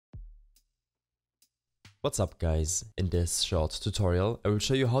What's up guys, in this short tutorial I will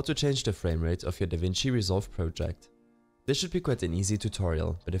show you how to change the frame rate of your DaVinci Resolve project. This should be quite an easy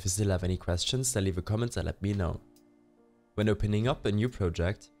tutorial, but if you still have any questions then leave a comment and let me know. When opening up a new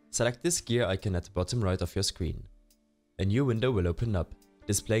project, select this gear icon at the bottom right of your screen. A new window will open up,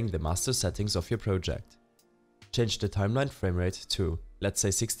 displaying the master settings of your project. Change the timeline frame rate to, let's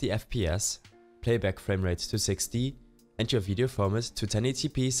say 60 FPS, playback frame rate to 60, and your video format to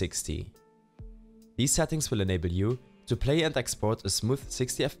 1080p 60. These settings will enable you to play and export a smooth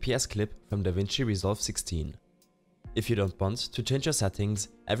 60 FPS clip from DaVinci Resolve 16. If you don't want to change your settings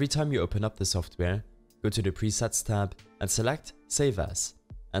every time you open up the software, go to the Presets tab and select Save As.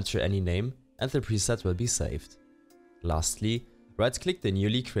 Enter any name and the preset will be saved. Lastly, right-click the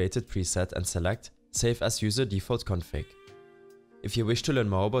newly created preset and select Save as User Default Config. If you wish to learn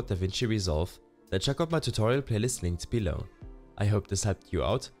more about DaVinci Resolve, then check out my tutorial playlist linked below. I hope this helped you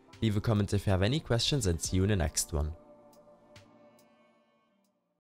out. Leave a comment if you have any questions and see you in the next one.